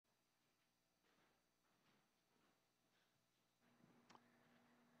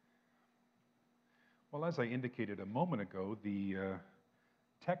Well, as I indicated a moment ago, the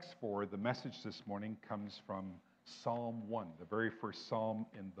text for the message this morning comes from Psalm 1, the very first psalm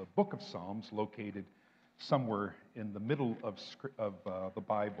in the book of Psalms, located somewhere in the middle of the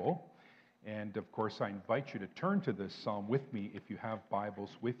Bible. And of course, I invite you to turn to this psalm with me if you have Bibles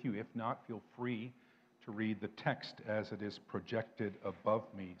with you. If not, feel free to read the text as it is projected above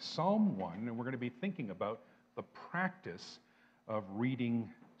me. Psalm 1, and we're going to be thinking about the practice of reading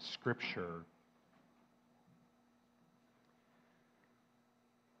Scripture.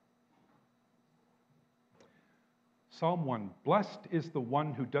 Psalm 1, blessed is the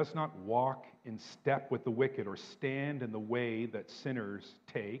one who does not walk in step with the wicked, or stand in the way that sinners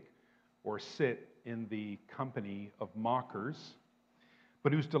take, or sit in the company of mockers,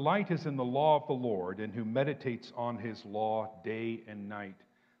 but whose delight is in the law of the Lord, and who meditates on his law day and night.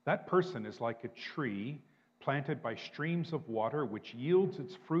 That person is like a tree planted by streams of water, which yields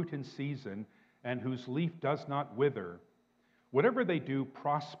its fruit in season, and whose leaf does not wither. Whatever they do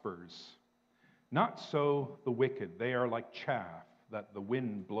prospers. Not so the wicked. They are like chaff that the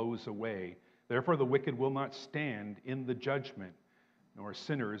wind blows away. Therefore the wicked will not stand in the judgment, nor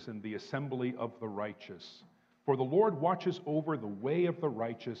sinners in the assembly of the righteous. For the Lord watches over the way of the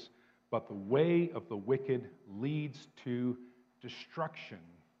righteous, but the way of the wicked leads to destruction.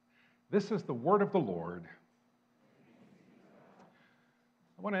 This is the word of the Lord.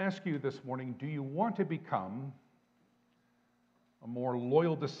 I want to ask you this morning, do you want to become a more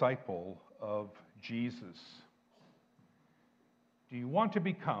loyal disciple of Jesus? Do you want to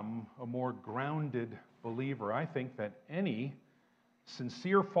become a more grounded believer? I think that any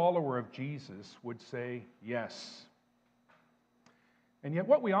sincere follower of Jesus would say yes. And yet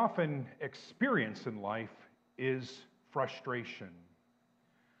what we often experience in life is frustration.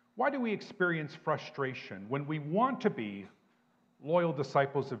 Why do we experience frustration when we want to be loyal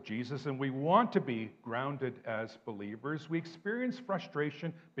disciples of Jesus and we want to be grounded as believers? We experience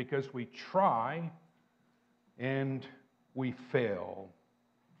frustration because we try and we fail.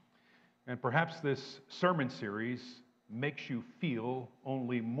 And perhaps this sermon series makes you feel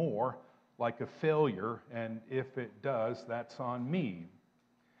only more like a failure, and if it does, that's on me.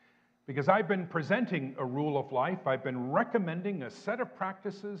 Because I've been presenting a rule of life, I've been recommending a set of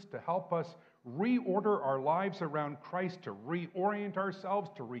practices to help us reorder our lives around Christ, to reorient ourselves,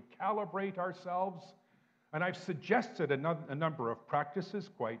 to recalibrate ourselves. And I've suggested a number of practices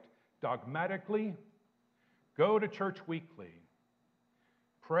quite dogmatically. Go to church weekly.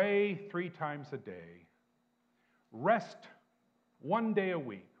 Pray 3 times a day. Rest 1 day a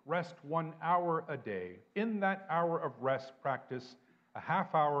week. Rest 1 hour a day. In that hour of rest, practice a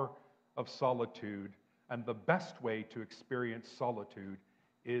half hour of solitude. And the best way to experience solitude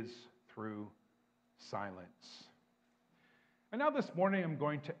is through silence. And now this morning I'm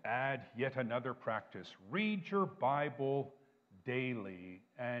going to add yet another practice. Read your Bible daily.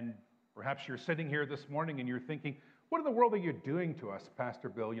 And perhaps you're sitting here this morning and you're thinking, what in the world are you doing to us, Pastor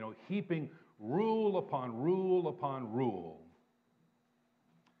Bill? Heaping rule upon rule upon rule.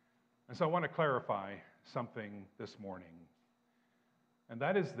 And so I want to clarify something this morning. And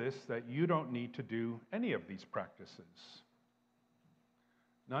that is this, that you don't need to do any of these practices.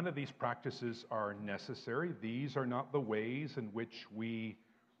 None of these practices are necessary. These are not the ways in which we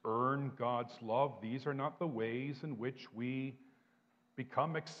earn God's love. These are not the ways in which we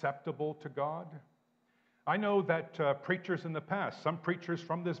become acceptable to God. I know that preachers in the past, some preachers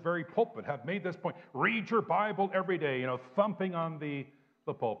from this very pulpit have made this point. Read your Bible every day, thumping on the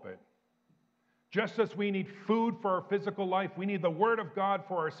pulpit. Just as we need food for our physical life, we need the Word of God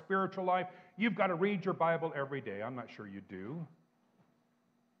for our spiritual life. You've got to read your Bible every day. I'm not sure you do.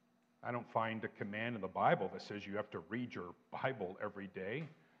 I don't find a command in the Bible that says you have to read your Bible every day.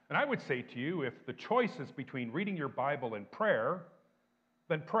 And I would say to you, if the choice is between reading your Bible and prayer,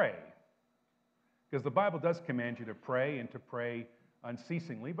 then pray. Because the Bible does command you to pray and to pray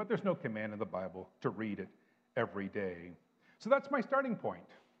unceasingly, but there's no command in the Bible to read it every day. So that's my starting point.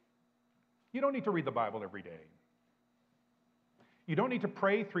 You don't need to read the Bible every day. You don't need to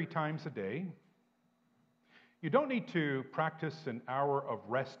pray 3 times a day. You don't need to practice an hour of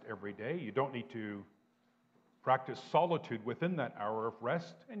rest every day. You don't need to practice solitude within that hour of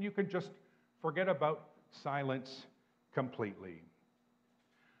rest, and you can just forget about silence completely.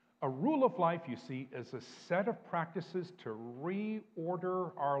 A rule of life, you see, is a set of practices to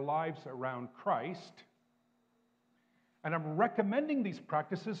reorder our lives around Christ. And I'm recommending these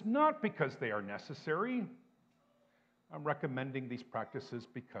practices not because they are necessary. I'm recommending these practices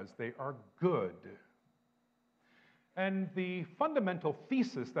because they are good. And the fundamental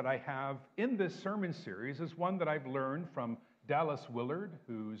thesis that I have in this sermon series is one that I've learned from Dallas Willard,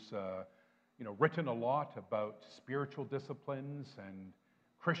 who's written a lot about spiritual disciplines and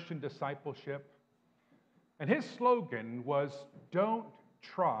Christian discipleship. And his slogan was, "Don't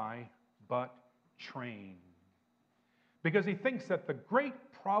try, but train." Because he thinks that the great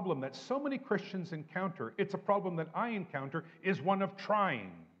problem that so many Christians encounter, it's a problem that I encounter, is one of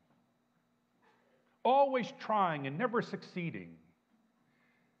trying. Always trying and never succeeding.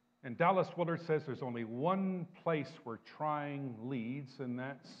 And Dallas Willard says there's only one place where trying leads, and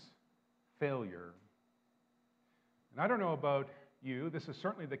that's failure. And I don't know about you, this is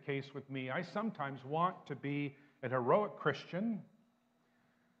certainly the case with me. I sometimes want to be an heroic Christian,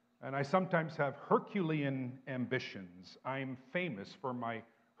 and I sometimes have Herculean ambitions. I'm famous for my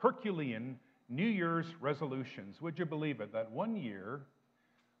Herculean New Year's resolutions. Would you believe it, that one year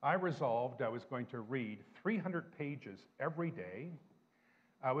I resolved I was going to read 300 pages every day.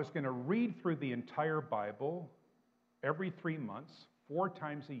 I was going to read through the entire Bible every 3 months, 4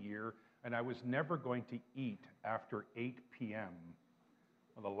 times a year, and I was never going to eat after 8 p.m.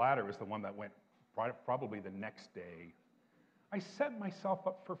 Well, the latter is the one that went probably the next day. I set myself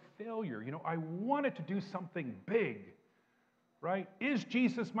up for failure. I wanted to do something big, right? Is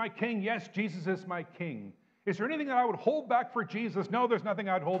Jesus my king? Yes, Jesus is my king. Is there anything that I would hold back for Jesus? No, there's nothing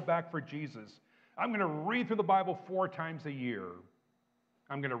I'd hold back for Jesus. I'm going to read through the Bible 4 times a year.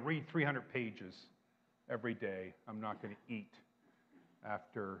 I'm going to read 300 pages every day. I'm not going to eat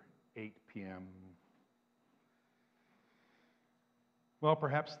after 8 p.m. Well,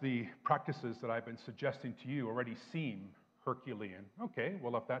 perhaps the practices that I've been suggesting to you already seem Herculean. Okay,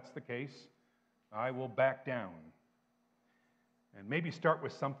 well, if that's the case, I will back down and maybe start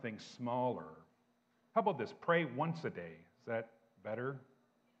with something smaller. How about this? Pray once a day. Is that better?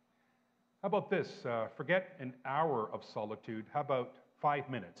 How about this? Forget an hour of solitude. How about 5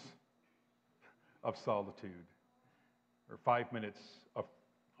 minutes of solitude? Or 5 minutes of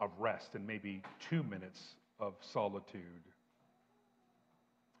rest and maybe 2 minutes of solitude.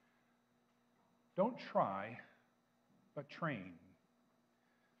 Don't try, but train.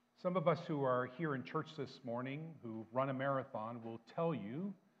 Some of us who are here in church this morning, who run a marathon, will tell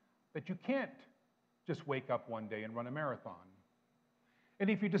you that you can't just wake up one day and run a marathon. And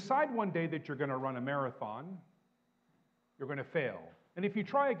if you decide one day that you're going to run a marathon, you're going to fail. And if you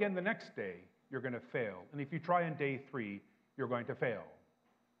try again the next day, you're going to fail. And if you try on day 3, you're going to fail.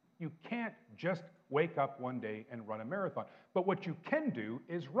 You can't just wake up one day and run a marathon. But what you can do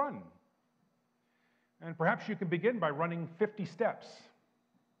is run. And perhaps you can begin by running 50 steps.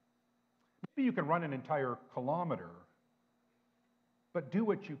 Maybe you can run an entire kilometer. But do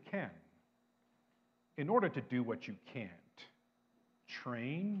what you can. In order to do what you can't,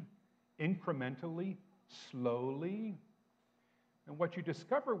 train incrementally, slowly. And what you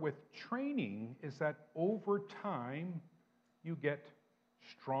discover with training is that over time, you get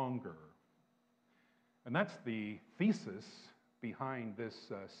stronger. And that's the thesis behind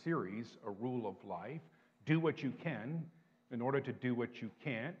this series, A Rule of Life. Do what you can in order to do what you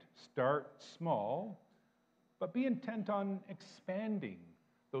can't. Start small, but be intent on expanding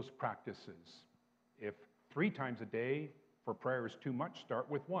those practices. If 3 times a day for prayer is too much, start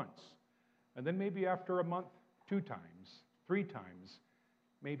with once. And then maybe after a month, 2 times, 3 times,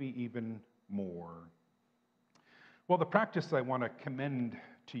 maybe even more. Well, the practice I want to commend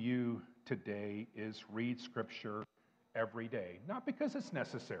to you today is read Scripture every day. Not because it's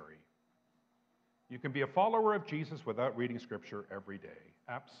necessary. You can be a follower of Jesus without reading Scripture every day.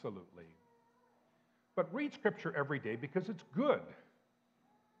 Absolutely. But read Scripture every day because it's good.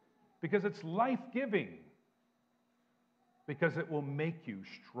 Because it's life-giving. Because it will make you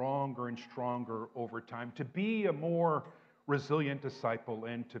stronger and stronger over time to be a more resilient disciple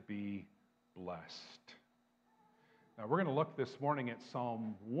and to be blessed. Now, we're going to look this morning at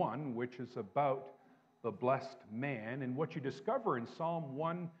Psalm 1, which is about the blessed man. And what you discover in Psalm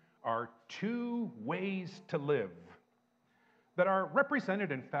 1 are 2 ways to live that are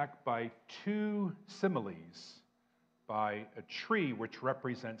represented, in fact, by 2 similes. By a tree, which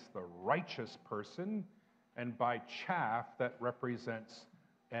represents the righteous person, and by chaff, that represents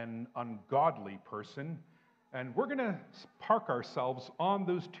an ungodly person. And we're going to park ourselves on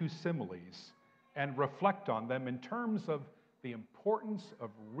those 2 similes and reflect on them in terms of the importance of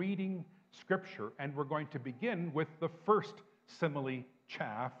reading Scripture. And we're going to begin with the first simile,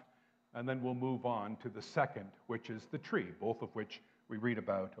 chaff, and then we'll move on to the second, which is the tree, both of which we read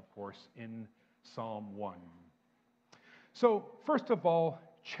about, of course, in Psalm 1. So, first of all,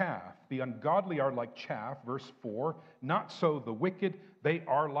 chaff. The ungodly are like chaff, verse 4. Not so the wicked, they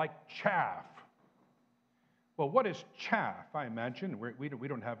are like chaff. Well, what is chaff? I imagine we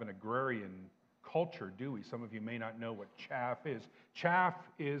don't have an agrarian culture, do we? Some of you may not know what chaff is. Chaff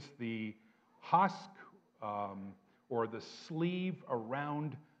is the husk or the sleeve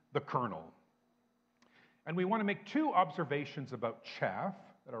around the kernel. And we want to make two observations about chaff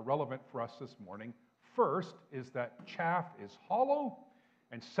that are relevant for us this morning. First is that chaff is hollow,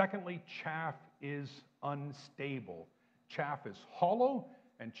 and secondly, chaff is unstable. Chaff is hollow,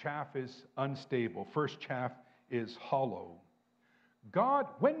 and chaff is unstable. First, chaff is hollow.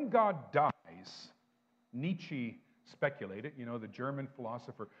 When God dies, Nietzsche speculated, the German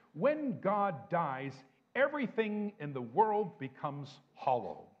philosopher, when God dies, everything in the world becomes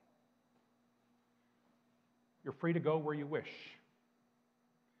hollow. You're free to go where you wish.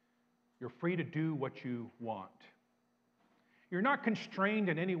 You're free to do what you want. You're not constrained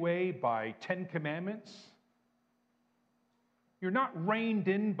in any way by 10 commandments. You're not reined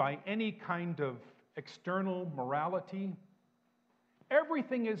in by any kind of external morality.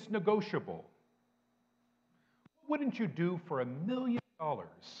 Everything is negotiable. What wouldn't you do for $1 million?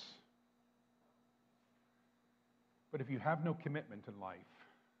 But if you have no commitment in life,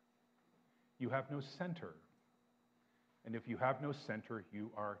 you have no center. And if you have no center,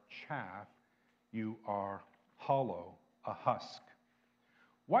 you are chaff, you are hollow, a husk.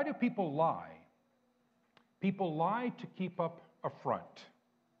 Why do people lie? People lie to keep up a front.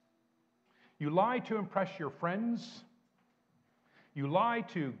 You lie to impress your friends. You lie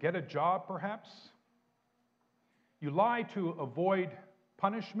to get a job, perhaps. You lie to avoid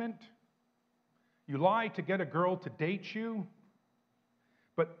punishment. You lie to get a girl to date you.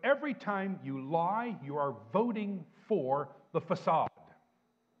 But every time you lie, you are voting for the facade.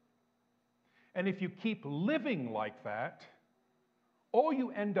 And if you keep living like that, all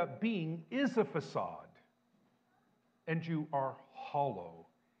you end up being is a facade. And you are hollow.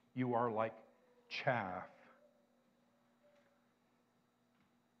 You are like chaff.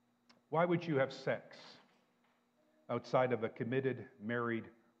 Why would you have sex outside of a committed married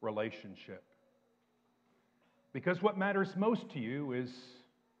relationship? Because what matters most to you is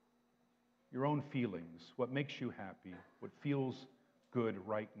your own feelings, what makes you happy, what feels good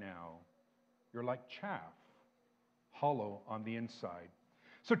right now. You're like chaff, hollow on the inside.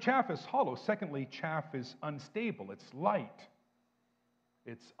 So chaff is hollow. Secondly, chaff is unstable. It's light.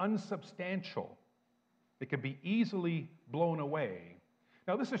 It's unsubstantial. It can be easily blown away.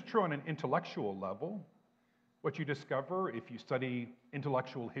 Now, this is true on an intellectual level. What you discover if you study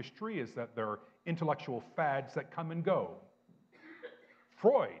intellectual history is that there are intellectual fads that come and go.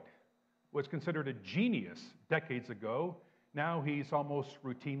 Freud was considered a genius decades ago. Now he's almost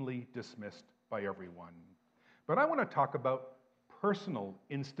routinely dismissed by everyone. But I want to talk about personal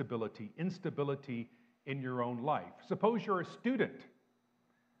instability, instability in your own life. Suppose you're a student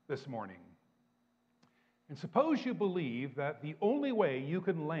this morning. And suppose you believe that the only way you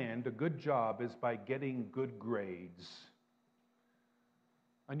can land a good job is by getting good grades.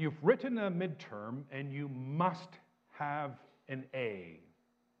 And you've written a midterm and you must have an A,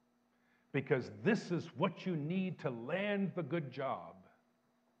 because this is what you need to land the good job.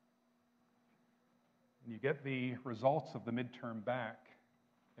 And you get the results of the midterm back,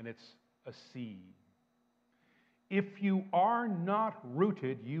 and it's a C. If you are not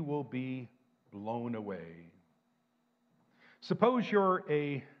rooted, you will be blown away. Suppose you're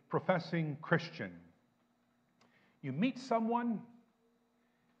a professing Christian. You meet someone,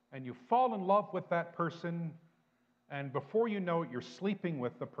 and you fall in love with that person, and before you know it, you're sleeping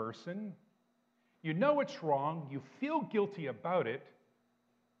with the person. You know it's wrong, you feel guilty about it,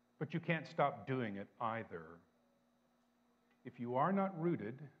 but you can't stop doing it either. If you are not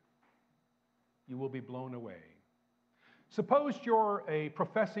rooted, you will be blown away. Suppose you're a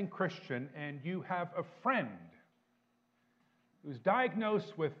professing Christian and you have a friend who's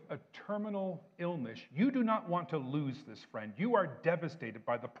diagnosed with a terminal illness. You do not want to lose this friend. You are devastated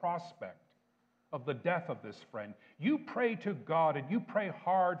by the prospect of the death of this friend. You pray to God and you pray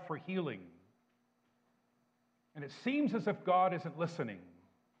hard for healing. And it seems as if God isn't listening.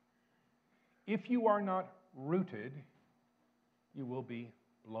 If you are not rooted, you will be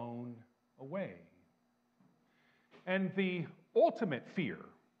blown away. And the ultimate fear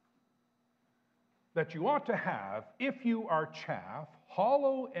that you ought to have if you are chaff,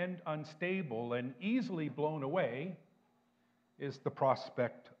 hollow and unstable and easily blown away, is the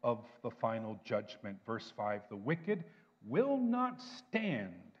prospect of the final judgment. Verse 5, the wicked will not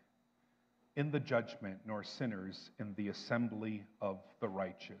stand in the judgment, nor sinners in the assembly of the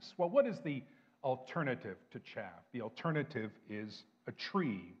righteous. Well, what is the alternative to chaff? The alternative is a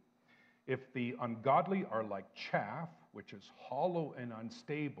tree. If the ungodly are like chaff, which is hollow and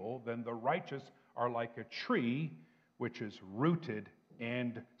unstable, then the righteous are like a tree, which is rooted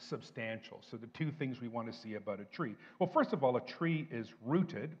and substantial. So the two things we want to see about a tree. Well, first of all, a tree is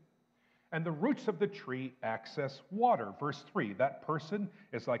rooted. And the roots of the tree access water. Verse 3, that person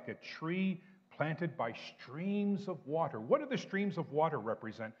is like a tree planted by streams of water. What do the streams of water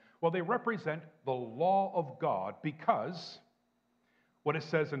represent? Well, they represent the law of God, because what it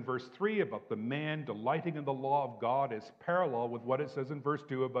says in verse 3 about the man delighting in the law of God is parallel with what it says in verse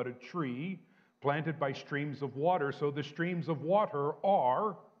 2 about a tree planted by streams of water. So the streams of water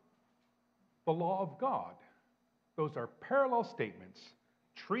are the law of God. Those are parallel statements.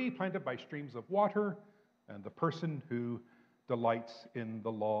 Tree planted by streams of water, and the person who delights in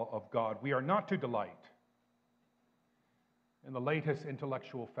the law of God. We are not to delight in the latest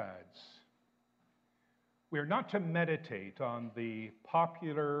intellectual fads. We are not to meditate on the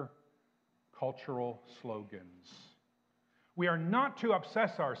popular cultural slogans. We are not to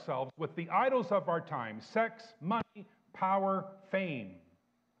obsess ourselves with the idols of our time: sex, money, power, fame.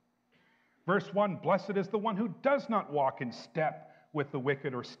 Verse 1, blessed is the one who does not walk in step with the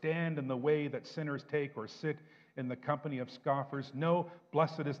wicked, or stand in the way that sinners take, or sit in the company of scoffers. No,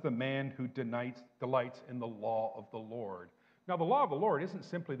 blessed is the man who delights in the law of the Lord. Now, the law of the Lord isn't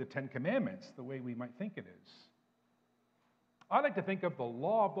simply the Ten Commandments the way we might think it is. I like to think of the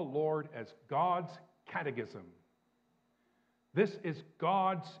law of the Lord as God's catechism. This is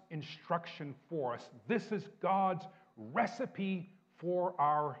God's instruction for us. This is God's recipe for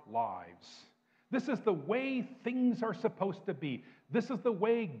our lives. This is the way things are supposed to be. This is the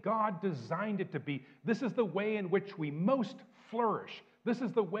way God designed it to be. This is the way in which we most flourish. This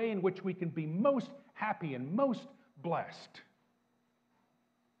is the way in which we can be most happy and most blessed.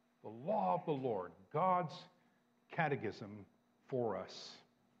 The law of the Lord, God's catechism for us.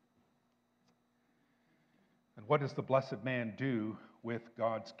 And what does the blessed man do with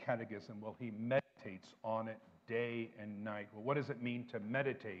God's catechism? Well, he meditates on it day and night. Well, what does it mean to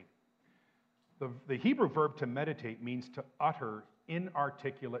meditate? The Hebrew verb to meditate means to utter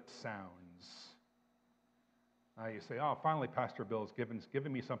inarticulate sounds. You say, oh, finally, Pastor Bill has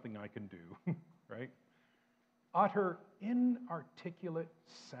given me something I can do, right? Utter inarticulate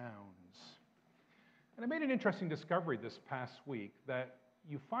sounds. And I made an interesting discovery this past week that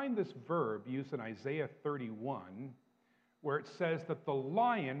you find this verb used in Isaiah 31, where it says that the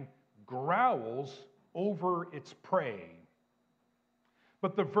lion growls over its prey.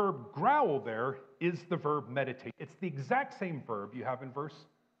 But the verb growl there is the verb meditate. It's the exact same verb you have in verse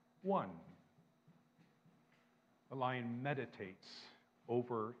 1. The lion meditates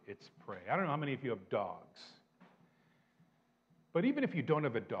over its prey. I don't know how many of you have dogs. But even if you don't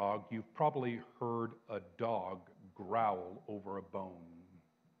have a dog, you've probably heard a dog growl over a bone.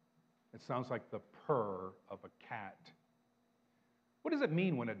 It sounds like the purr of a cat. What does it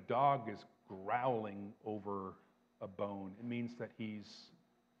mean when a dog is growling over a bone? It means that he's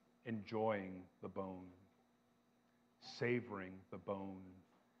enjoying the bone, savoring the bone,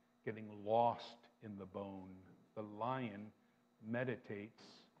 getting lost in the bone. The lion meditates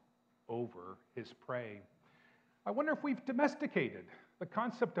over his prey. I wonder if we've domesticated the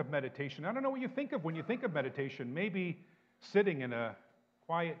concept of meditation. I don't know what you think of when you think of meditation. Maybe sitting in a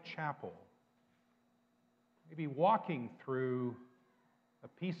quiet chapel, maybe walking through a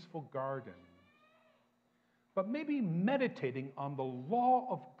peaceful garden, but maybe meditating on the law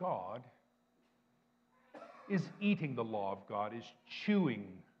of God is eating the law of God, is chewing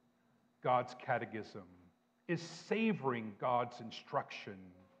God's catechism, is savoring God's instruction,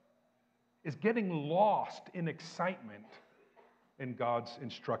 is getting lost in excitement in God's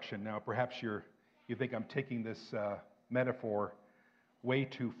instruction. Now, perhaps you think I'm taking this metaphor way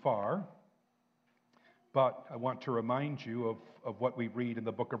too far, but I want to remind you of what we read in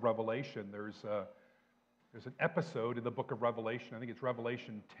the book of Revelation. There's an episode in the book of Revelation, I think it's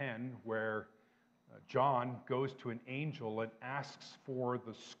Revelation 10, where John goes to an angel and asks for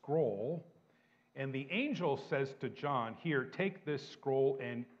the scroll, and the angel says to John, "Here, take this scroll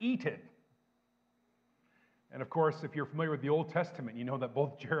and eat it." And of course, if you're familiar with the Old Testament, you know that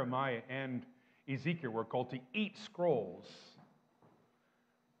both Jeremiah and Ezekiel were called to eat scrolls.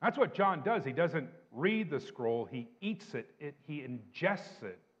 That's what John does. He doesn't read the scroll, he eats it, he ingests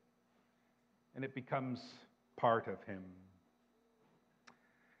it, and it becomes part of him.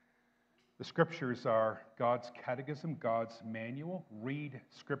 The scriptures are God's catechism, God's manual. Read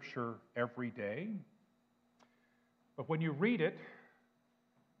scripture every day. But when you read it,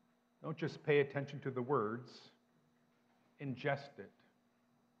 don't just pay attention to the words, ingest it.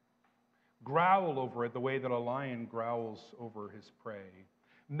 Growl over it the way that a lion growls over his prey.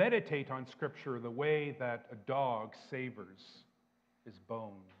 Meditate on scripture the way that a dog savors his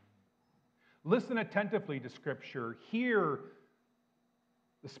bone. Listen attentively to scripture. Hear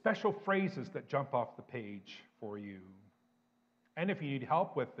the special phrases that jump off the page for you. And if you need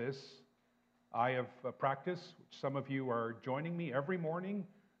help with this, I have a practice, which some of you are joining me every morning.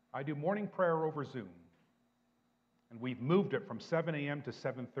 I do morning prayer over Zoom. And we've moved it from 7 a.m. to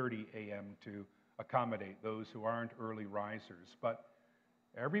 7:30 a.m. to accommodate those who aren't early risers. But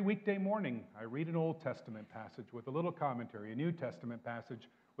every weekday morning, I read an Old Testament passage with a little commentary, a New Testament passage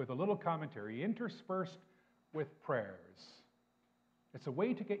with a little commentary, interspersed with prayers. It's a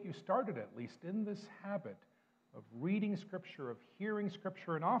way to get you started, at least, in this habit of reading Scripture, of hearing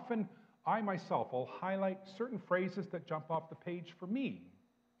Scripture, and often I myself will highlight certain phrases that jump off the page for me.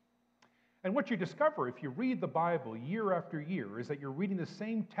 And what you discover if you read the Bible year after year is that you're reading the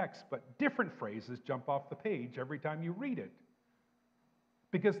same text, but different phrases jump off the page every time you read it.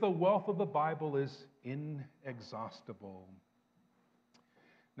 Because the wealth of the Bible is inexhaustible.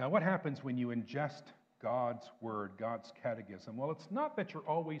 Now, what happens when you ingest God's Word, God's catechism? Well, it's not that you're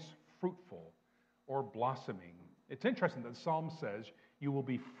always fruitful or blossoming. It's interesting that the Psalm says you will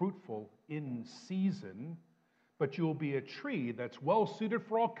be fruitful in season, but you will be a tree that's well suited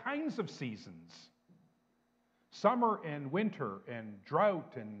for all kinds of seasons. Summer and winter and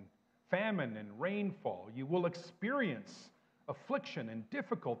drought and famine and rainfall. You will experience affliction and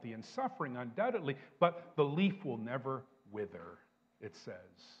difficulty and suffering, undoubtedly, but the leaf will never wither, it says.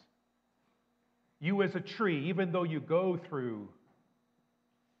 You as a tree, even though you go through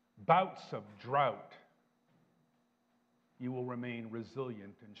bouts of drought, you will remain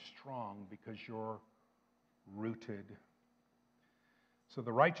resilient and strong because you're rooted. So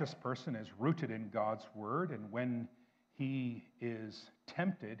the righteous person is rooted in God's word, and when he is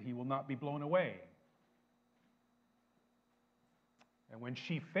tempted, he will not be blown away. And when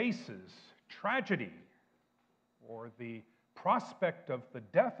she faces tragedy or the prospect of the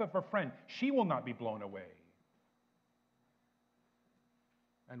death of a friend, she will not be blown away.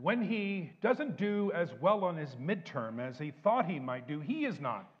 And when he doesn't do as well on his midterm as he thought he might do, he is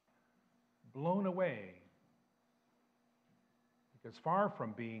not blown away. Because far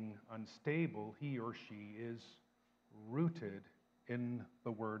from being unstable, he or she is rooted in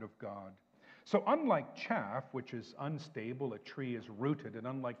the Word of God. So unlike chaff, which is unstable, a tree is rooted, and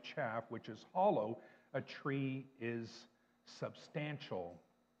unlike chaff, which is hollow, a tree is substantial.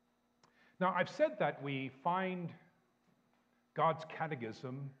 Now, I've said that we find God's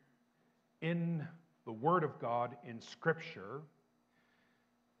catechism in the Word of God in Scripture,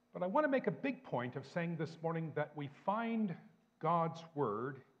 but I want to make a big point of saying this morning that we find God's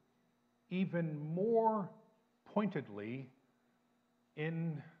Word even more pointedly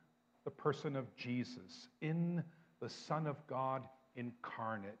in the person of Jesus, in the Son of God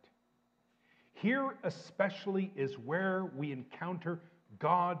incarnate. Here especially is where we encounter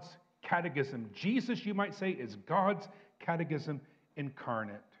God's catechism. Jesus, you might say, is God's catechism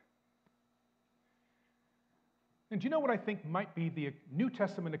incarnate. And do you know what I think might be the New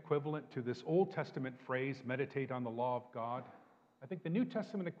Testament equivalent to this Old Testament phrase, meditate on the law of God? I think the New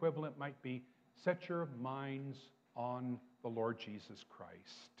Testament equivalent might be, set your minds on the Lord Jesus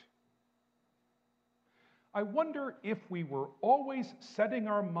Christ. I wonder if we were always setting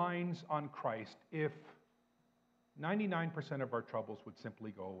our minds on Christ, if 99% of our troubles would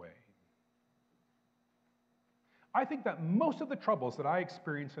simply go away. I think that most of the troubles that I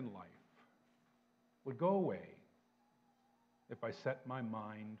experience in life would go away if I set my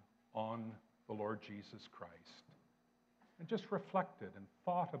mind on the Lord Jesus Christ and just reflected and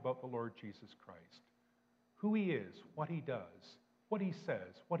thought about the Lord Jesus Christ, who he is, what he does, what he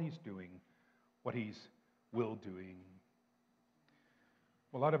says, what he's doing, what he's will doing.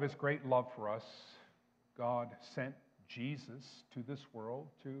 Well, out of his great love for us, God sent Jesus to this world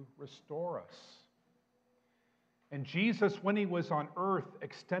to restore us. And Jesus, when he was on earth,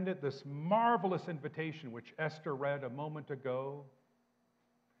 extended this marvelous invitation, which Esther read a moment ago.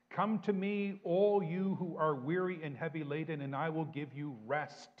 Come to me, all you who are weary and heavy laden, and I will give you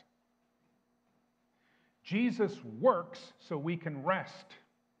rest. Jesus works so we can rest.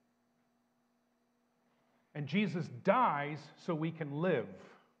 And Jesus dies so we can live.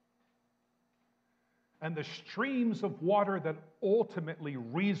 And the streams of water that ultimately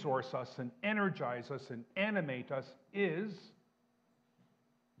resource us and energize us and animate us is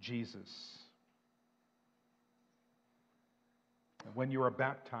Jesus. And when you are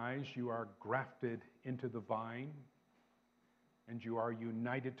baptized, you are grafted into the vine, and you are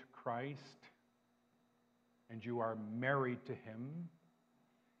united to Christ, and you are married to him,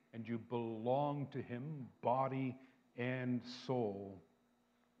 and you belong to him, body and soul.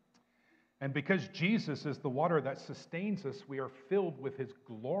 And because Jesus is the water that sustains us, we are filled with his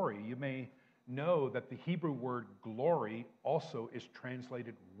glory. You may know that the Hebrew word glory also is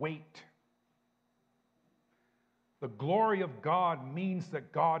translated weight. The glory of God means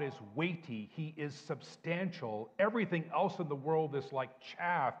that God is weighty, He is substantial. Everything else in the world is like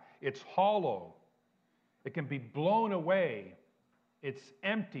chaff, it's hollow. It can be blown away. It's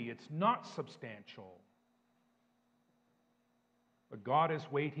empty, it's not substantial. But God is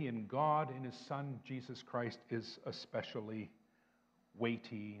weighty, and God in His Son, Jesus Christ, is especially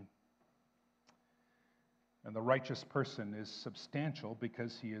weighty. And the righteous person is substantial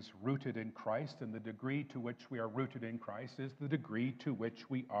because he is rooted in Christ, and the degree to which we are rooted in Christ is the degree to which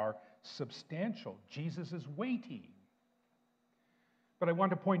we are substantial. Jesus is weighty. But I want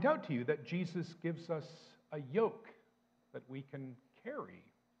to point out to you that Jesus gives us a yoke that we can carry.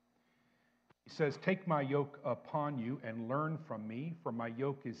 He says, "Take my yoke upon you and learn from me, for my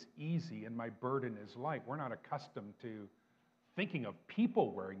yoke is easy and my burden is light." We're not accustomed to thinking of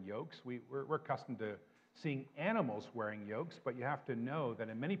people wearing yokes. We're accustomed to seeing animals wearing yokes, but you have to know that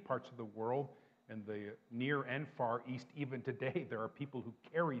in many parts of the world, in the near and far east, even today, there are people who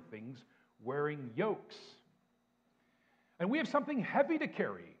carry things wearing yokes. And we have something heavy to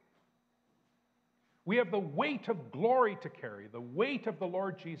carry. We have the weight of glory to carry, the weight of the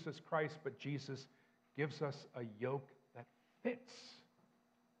Lord Jesus Christ, but Jesus gives us a yoke that fits.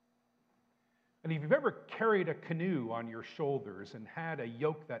 And if you've ever carried a canoe on your shoulders and had a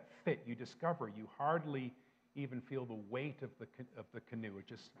yoke that fit, you discover you hardly even feel the weight of the canoe.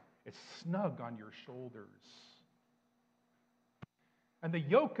 It's snug on your shoulders. And the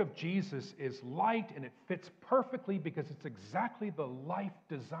yoke of Jesus is light and it fits perfectly because it's exactly the life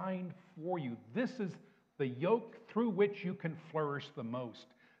designed for you. This is the yoke through which you can flourish the most.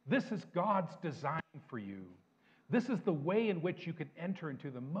 This is God's design for you. This is the way in which you can enter into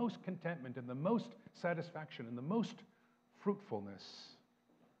the most contentment and the most satisfaction and the most fruitfulness.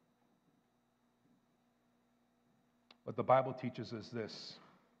 What the Bible teaches is this: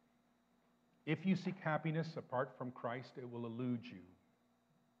 if you seek happiness apart from Christ, it will elude you.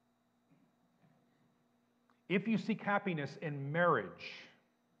 If you seek happiness in marriage,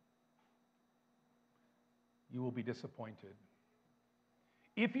 you will be disappointed.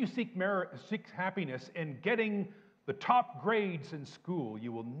 If you seek happiness in getting the top grades in school,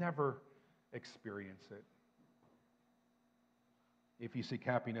 you will never experience it. If you seek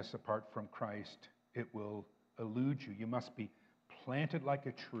happiness apart from Christ, it will elude you. You must be planted like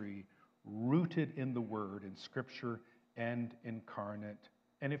a tree, rooted in the Word, in Scripture, and incarnate.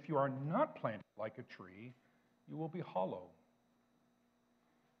 And if you are not planted like a tree, you will be hollow,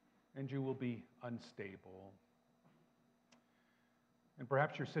 and you will be unstable. And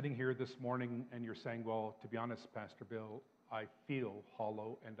perhaps you're sitting here this morning and you're saying, well, to be honest, Pastor Bill, I feel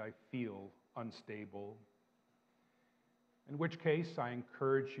hollow and I feel unstable. In which case, I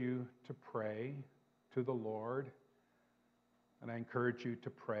encourage you to pray to the Lord, and I encourage you to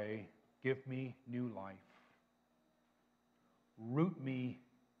pray, "Give me new life. Root me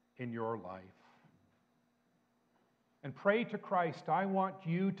in your life." And pray to Christ, "I want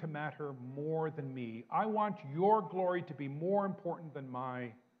you to matter more than me. I want your glory to be more important than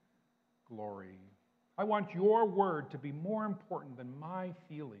my glory. I want your word to be more important than my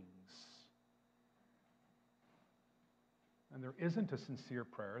feelings." And there isn't a sincere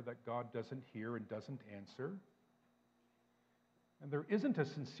prayer that God doesn't hear and doesn't answer. And there isn't a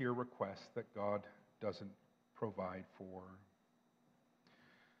sincere request that God doesn't provide for.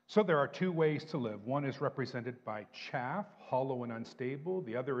 So there are two ways to live. One is represented by chaff, hollow and unstable.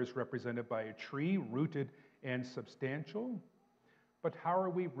 The other is represented by a tree, rooted and substantial. But how are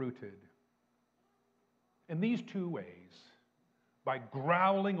we rooted? In these two ways: by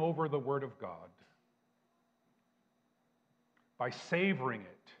growling over the Word of God, by savoring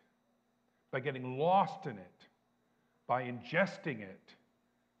it, by getting lost in it, by ingesting it,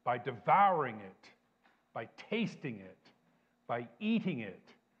 by devouring it, by tasting it, by eating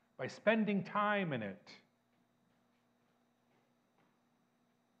it, by spending time in it.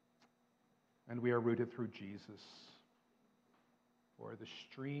 And we are rooted through Jesus, for the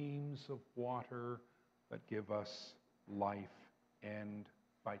streams of water that give us life and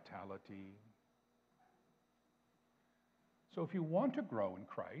vitality. So if you want to grow in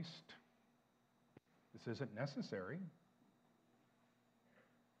Christ, this isn't necessary.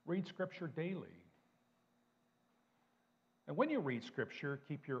 Read Scripture daily. And when you read Scripture,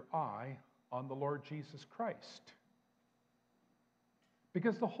 keep your eye on the Lord Jesus Christ.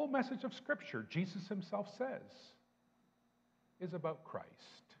 Because the whole message of Scripture, Jesus himself says, is about Christ.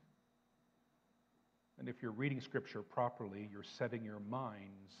 And if you're reading Scripture properly, you're setting your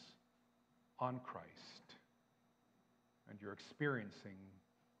minds on Christ. And you're experiencing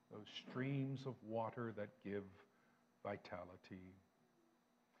those streams of water that give vitality.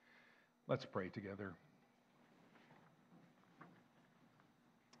 Let's pray together.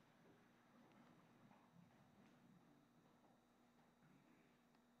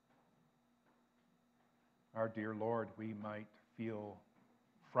 our dear Lord, we might feel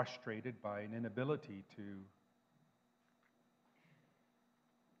frustrated by an inability to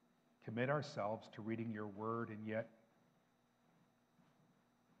commit ourselves to reading your word, and yet,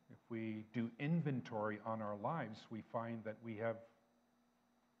 if we do inventory on our lives, we find that we have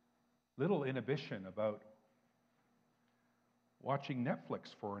little inhibition about watching Netflix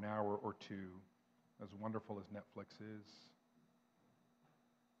for an hour or two, as wonderful as Netflix is.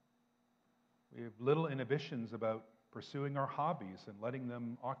 We have little inhibitions about pursuing our hobbies and letting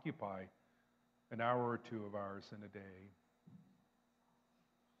them occupy an hour or two of ours in a day.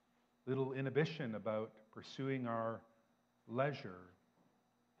 Little inhibition about pursuing our leisure.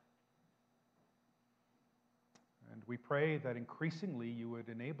 And we pray that increasingly you would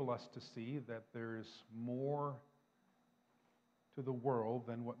enable us to see that there's more to the world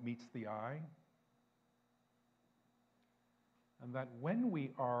than what meets the eye. And that when we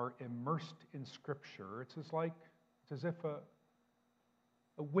are immersed in Scripture, it's as if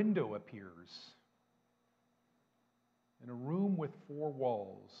a window appears in a room with four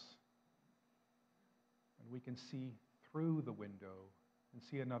walls. And we can see through the window and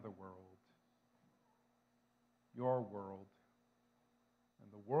see another world. Your world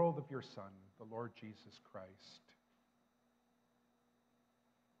and the world of your Son, the Lord Jesus Christ.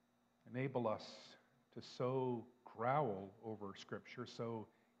 Enable us to so growl over Scripture, so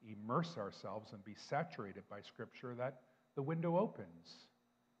immerse ourselves and be saturated by Scripture that the window opens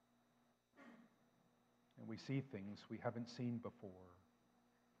and we see things we haven't seen before,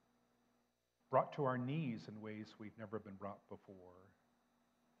 brought to our knees in ways we've never been brought before,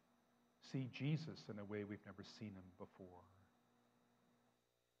 see Jesus in a way we've never seen him before,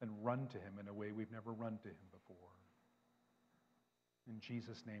 and run to him in a way we've never run to him before. In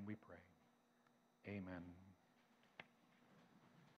Jesus' name we pray. Amen.